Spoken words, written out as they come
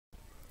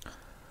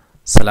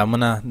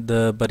سلامونه د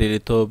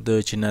برياليتوب د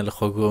چینل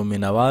خوږو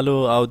مینوالو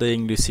او د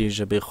انګلیسي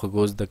ژبې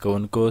خوږو زده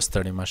کوونکو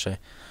ستړي مشئ.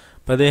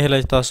 په دې هیله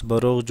چې تاسو به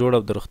روغ جوړ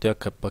او د روغتیا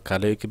په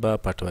کالیو کې به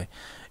پټ وئ.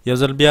 یو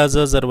ځل بیا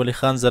زه زرولي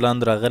خان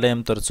ځلاند راغلی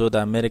یم تر څو د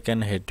امریکن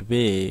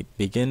هیډوې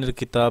بیګینر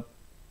کتاب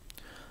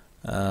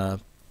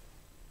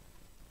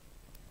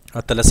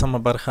 18مه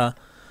برخه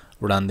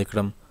وړاندې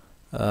کړم.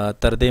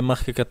 تر دې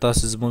مخکې که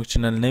تاسو زموږ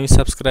چینل نوي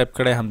سبسکرایب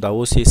کړی همدا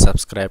اوس یې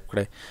سبسکرایب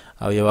کړئ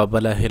او یوه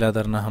بله هیله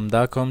درنه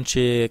همدا کوم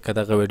چې که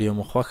دغه ویډیو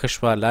مو خوښه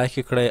شوه لایک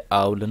یې کړئ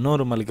او له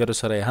نورو ملګرو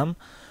سره یې هم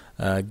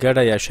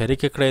ګډه یا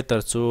شریکه کړئ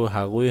تر څو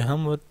هغوی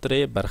هم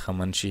ترې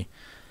برخمن شي.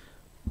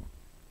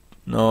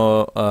 نو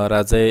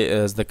راځئ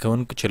زده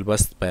کوونکو چې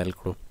لوست پیل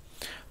کړو.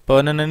 په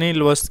ننني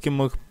لوست کې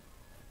موږ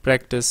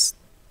پریکټس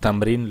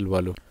تمرین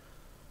لولو.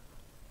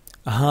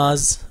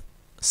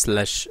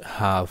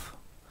 has/have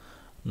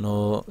نو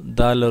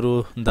دا لرو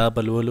دا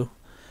به لولو.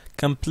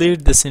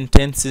 complete the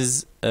sentences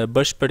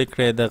بشپړې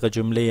کړئ دغه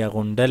جملې یا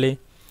غونډلې.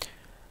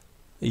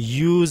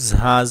 use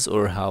has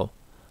or how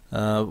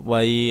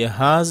وایي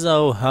has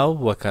او how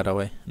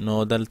وکاروئ. نو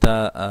دلته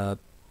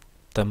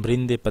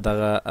تمرین دی په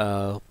دغه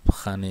په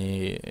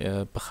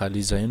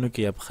خالي ځایونو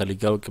کې یا په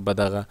خالیګاو کې به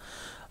دغه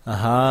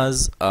has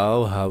او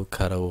how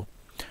کاروو.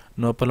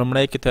 نو په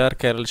لومړی کې تیار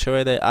کړل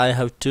شوی دی I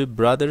have 2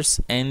 brothers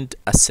and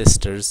a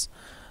sisters.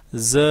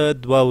 زه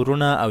 2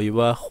 ورونه او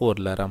یوه خور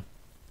لرم.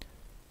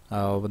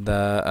 او د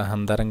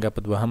همدارنګه په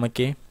دوهمه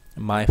کې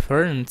my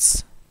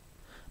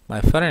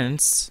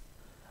parents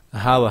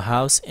have a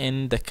house in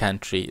the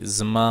country.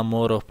 زما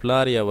مور او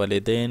پلار یا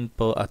والدین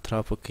په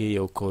اطرافو کې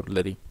یو کور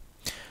لري.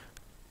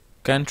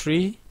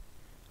 country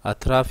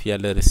اطراف یا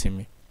لرې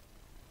سیمې.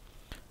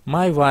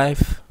 my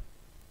wife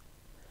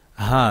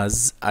has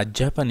a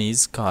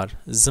Japanese car.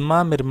 زما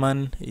مېرمن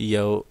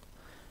یو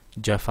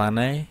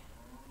جاپانی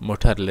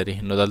موټر لري.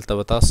 نو دلته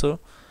به تاسو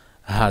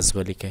has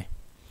ولیکئ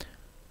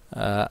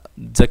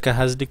ځکه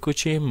has لیکو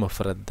چې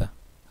مفرد ده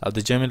او د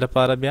جمع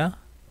لپاره بیا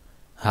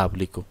have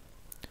لیکو.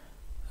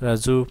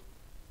 راځو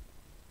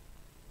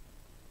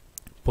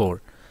پور.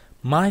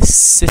 my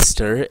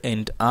sister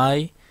and I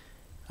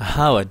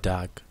have a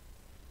dog.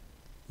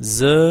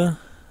 زه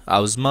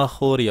او زما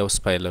خور یو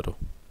سپی لرو.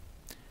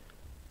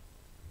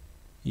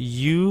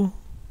 you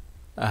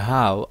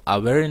have a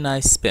very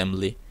nice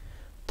family.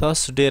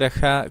 تاسو ډیره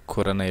ښه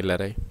کورنۍ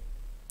لرئ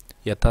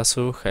یا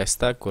تاسو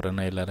ښایسته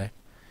کورنۍ لرئ.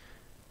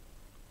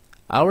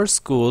 our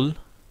school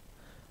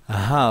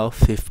have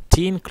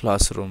 15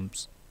 classrooms.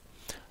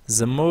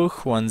 زموږ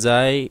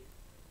ښوونځی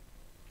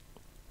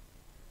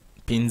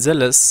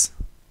 15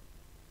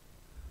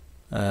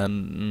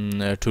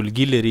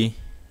 ټولګي لري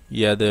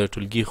یا د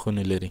ټولګي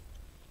خونې لري.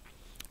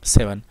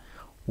 7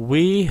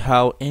 we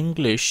have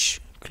English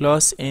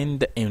class in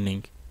the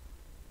evening.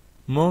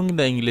 موږ د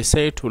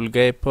انګلیسي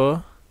ټولګی په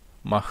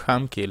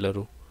ماښام کې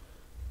لرو.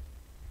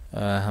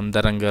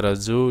 همدارنګه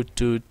راځو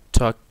to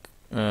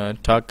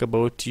talk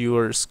about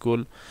your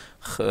school.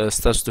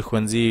 ستاسو د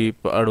ښوونځي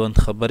په اړوند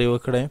خبرې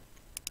وکړئ.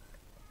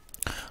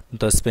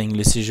 تاسو په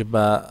انګلیسي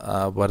ژبه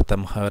ورته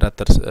محاوره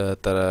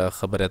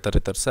خبرې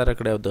اترې ترسره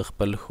کړئ او د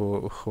خپل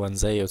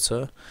ښوونځي یو څه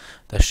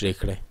تشریح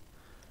کړئ.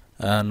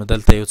 نو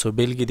دلته یو څو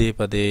بیلګې دي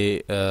په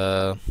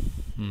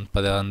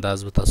دې انداز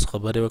به تاسو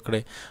خبرې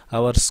وکړئ.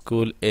 our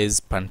school is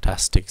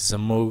fantastic.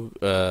 زموږ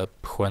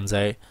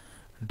ښوونځی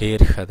ډیر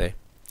ښه دی.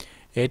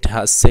 it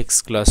has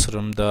 6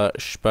 classroom. دا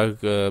 6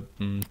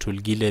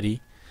 ټولګي لري.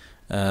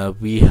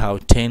 we have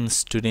 10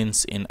 students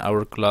in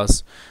our class.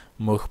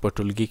 موږ په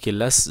ټولګي کې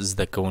 10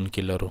 زده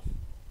کوونکي لرو.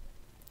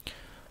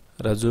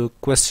 راځو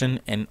question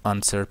and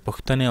answer.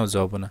 پوښتنې او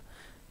ځوابونه.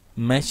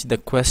 match the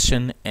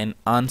question and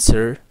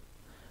answer.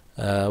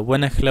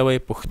 ونښلوئ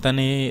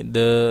پوښتنې د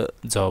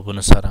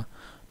ځوابونو سره.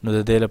 نو د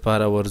دې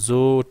لپاره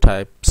ورځو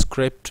ټایپ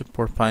سکرپټ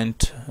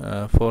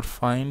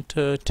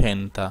 4.10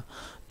 ته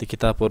د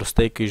کتاب په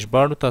وروستۍ کې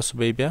ژباړو. تاسو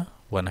به یې بیا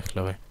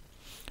ونښلوئ.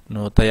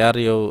 نو تیار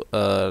یو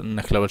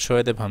نښلول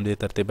شوی دی په همدې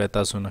ترتیب باید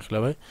تاسو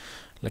ونښلوئ.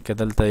 لکه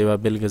دلته یوه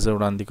بیلګه زه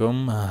وړاندې کوم.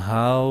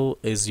 how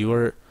is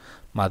your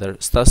mother.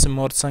 ستاسې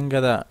مور څنګه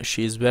ده.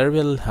 she is very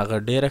well. هغه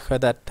ډیره ښه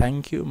ده.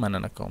 thank you.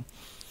 مننه کوم.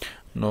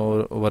 نو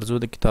ورځو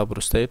د کتاب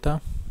وروستۍ ته.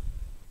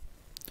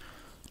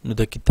 نو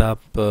د کتاب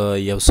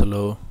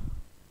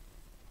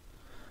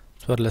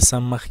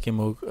 114 مخکې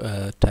موږ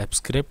ټایپ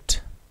سکرپټ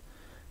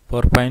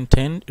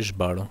 4.10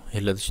 ژباړو.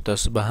 هیله ده چې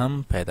تاسو به هم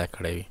پیدا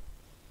کړی وي.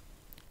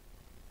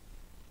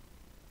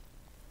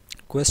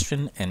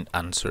 question and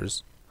answers.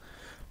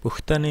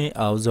 پوښتنې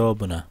او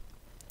ځوابونه.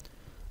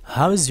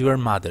 how is your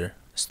mother.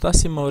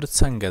 ستاسې مور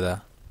څنګه ده.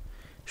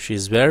 she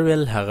is very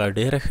well. هغه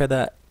ډیره ښه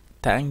ده.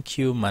 thank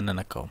you.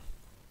 مننه کوم.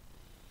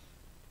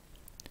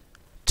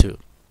 2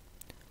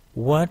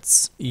 what's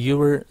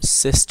your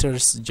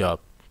sister's job.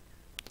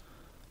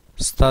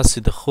 ستاسې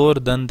د خور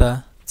دنده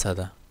څه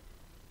ده.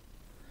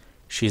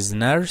 she is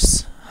nurse.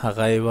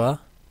 هغه یوه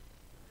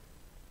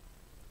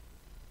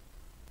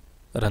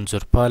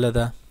رنځورپاله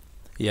ده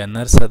یا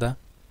نرسه ده.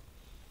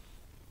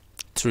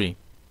 3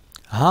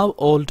 how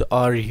old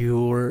are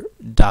your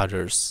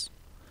daughters.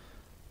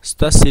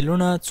 ستاسې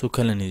لوڼه څو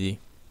کلنې دي.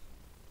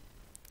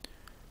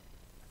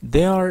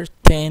 They are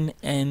 10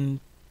 and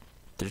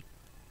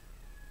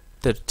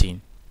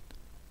 13.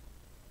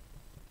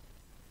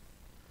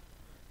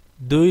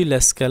 دوی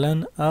لس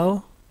کلن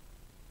او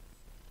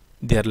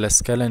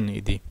دیارلس کلن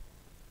دي.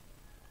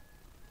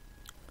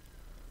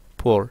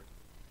 4.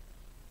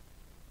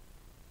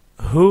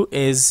 Who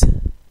is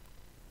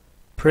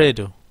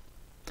Pashto?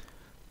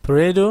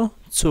 Pashto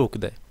څوک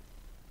دی؟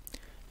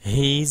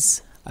 He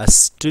is a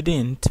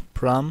student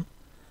from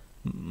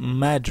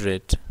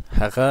Madrid.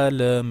 هغه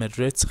له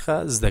مدرید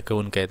څخه زده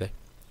کوونکی دی.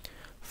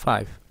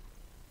 5.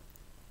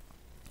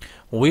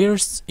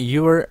 Where's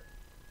your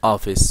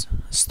office?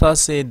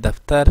 ستاسې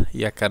دفتر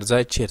یا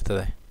کارځای چیرته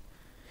دی؟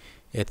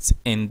 It's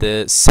in the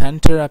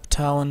center of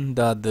town.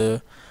 دا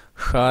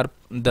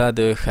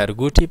د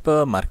ښارګوټي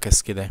په مرکز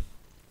کې دی.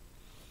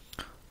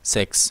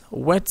 6.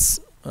 What's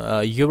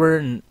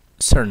your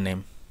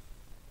surname?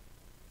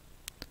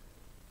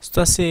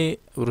 ستاسې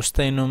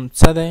وروستی نوم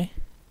څه دی؟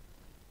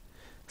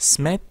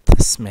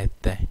 سمیت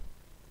دی.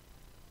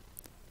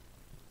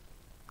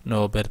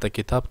 نو بیرته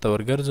کتاب ته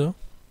ورګرځو.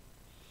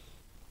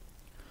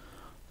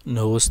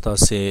 نو اوس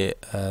تاسې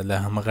له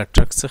همغه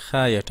ټک څخه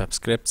یا ټاپ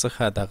سکریپټ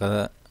څخه دغه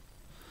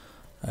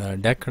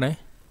ډک کړئ.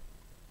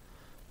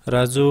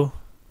 راځو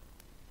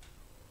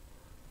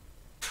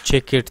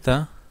چیک اټ ته.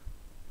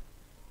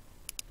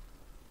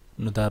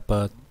 نو دا په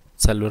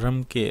څلورم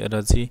کې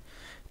راځي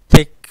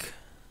pick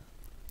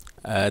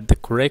the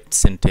correct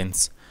sentence.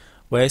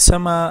 وایي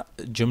سمه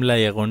جمله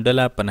یې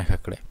غونډله په نښه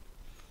کړئ.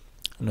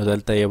 نو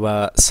دلته یوه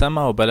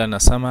سمه او بله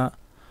ناسمه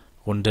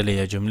غونډلې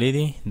یا جملې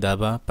دي، دا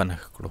به په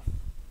نښه کړو.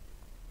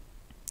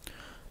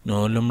 نو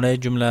لومړی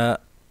جمله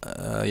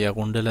یا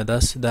غونډله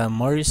داسې ده: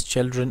 Mary's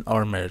children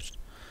are married.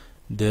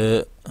 د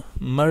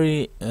مری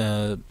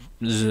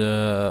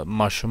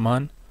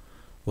ماشومان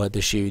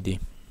واده شوي دي.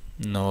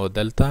 نو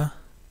دلته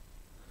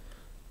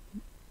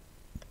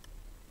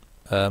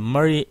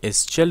Mary's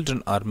children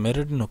are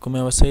married. نو کومه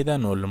یوه صحیح ده؟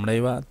 نو لومړی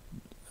یوه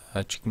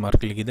چیک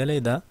مارک لګېدلی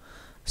ده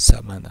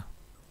سمه ده.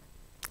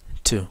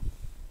 2.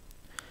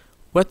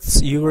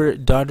 What's your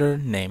daughter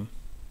name?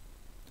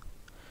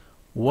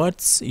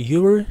 What's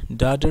your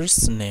daughter's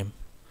name?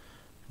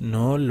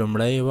 نو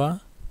لومړی یوه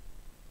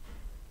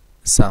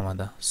سمه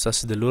ده.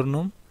 ستاسې د لور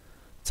نوم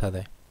څه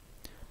دی؟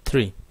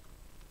 3.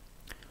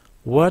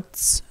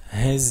 What's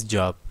his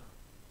job?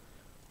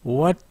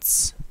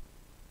 What's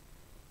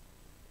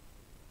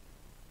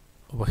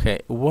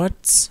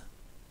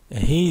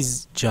his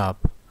job?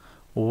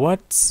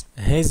 What's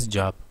his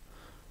job?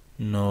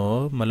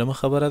 نو معلومه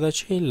خبره ده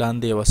چې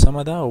لاندې یوه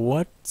سمه ده.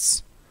 What's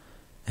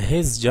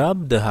his job؟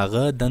 د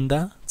هغه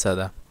دنده څه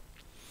ده؟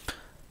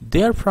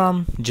 They're from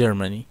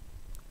Germany.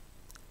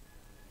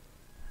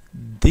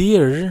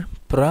 They're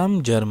from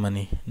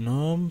Germany.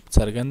 نو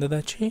څرګنده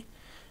ده چې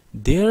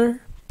they're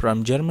from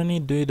Germany.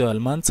 دوی د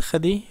آلمان څخه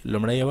دي.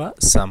 لومړی یوه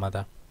سمه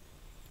ده.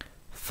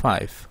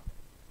 5.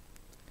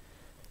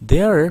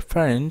 Their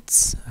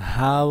parents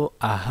have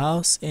a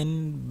house in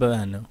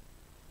Bano.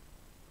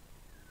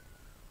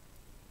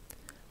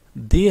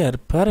 Their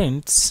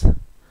parents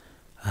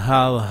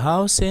have a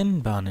house in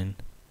Banin.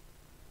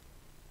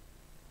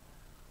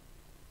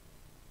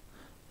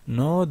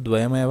 نو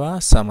دویمه یوه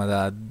سمه ده.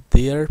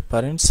 Their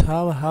parents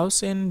have a house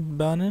in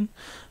Banin.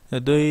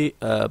 دوی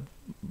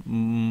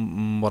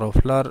مور او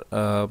پلار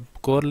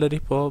کور لري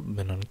په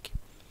بنون کې.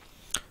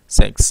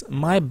 6.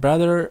 My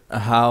brother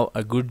have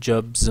a good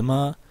job.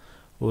 زما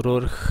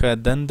ورور ښه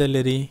دنده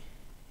لري.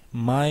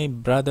 My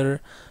brother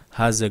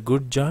has a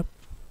good job.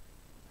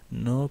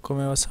 نو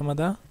کومه یوه سمه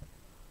ده؟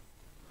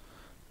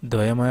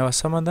 دویمه یوه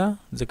سمه ده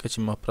ځکه چې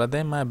مفرد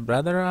دی. My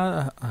brother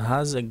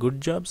has a good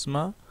job.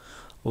 زما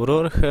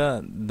ورور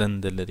ښه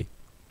دنده لري.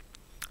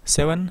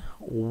 7.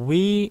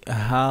 We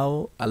have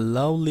a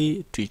lovely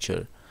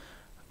teacher.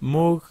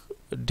 موږ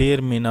ډیر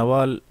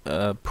مینوال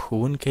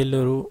ښوونکی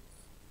لرو.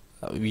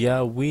 یا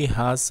we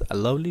has a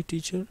lovely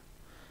teacher.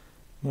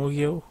 موږ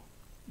یو.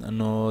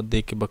 نو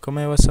دې کې به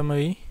کومه یوه سمه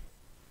وي؟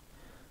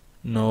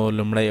 نو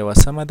لومړی یوه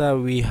سمه ده.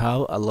 We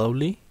have a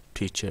lovely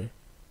teacher.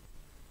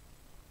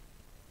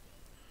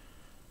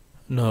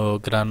 نو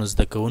ګرانو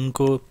زده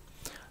کوونکو،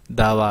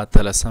 دا وه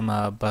اتلسمه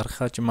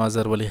برخه چې ما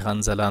زرولي خان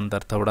ځلان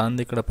درته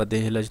وړاندې کړه. په دې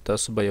هیله چې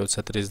تاسو به یو څه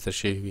ترې زده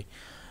شوي وي.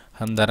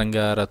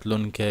 همدارنګه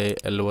راتلونکی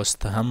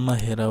لوست هم مه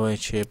هېروئ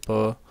چې په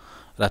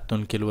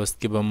راتلونکي لوست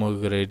کې به موږ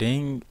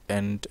ریډینګ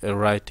اینډ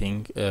رایټینګ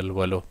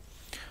لولو.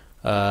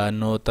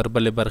 نو تر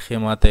بلې برخې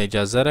ماته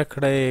اجازه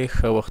راکړئ.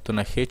 ښه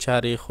وختونه ښې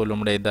چارې. خو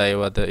لومړی دا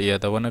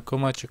یادونه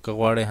کومه چې که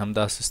غواړئ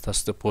همداسې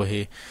ستاسو د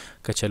پوهې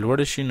کچه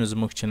لوړه شي نو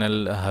زموږ چینل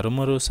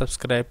هرومرو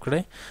سبسکرایب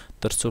کړئ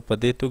تر څو په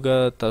دې توګه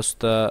تاسو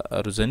ته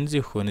روزنیزې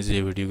ښوونیزې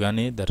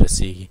ویډیوګانې در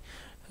رسیږي.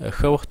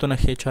 ښه وختونه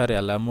ښې چارې.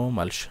 الله مو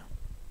مل شه.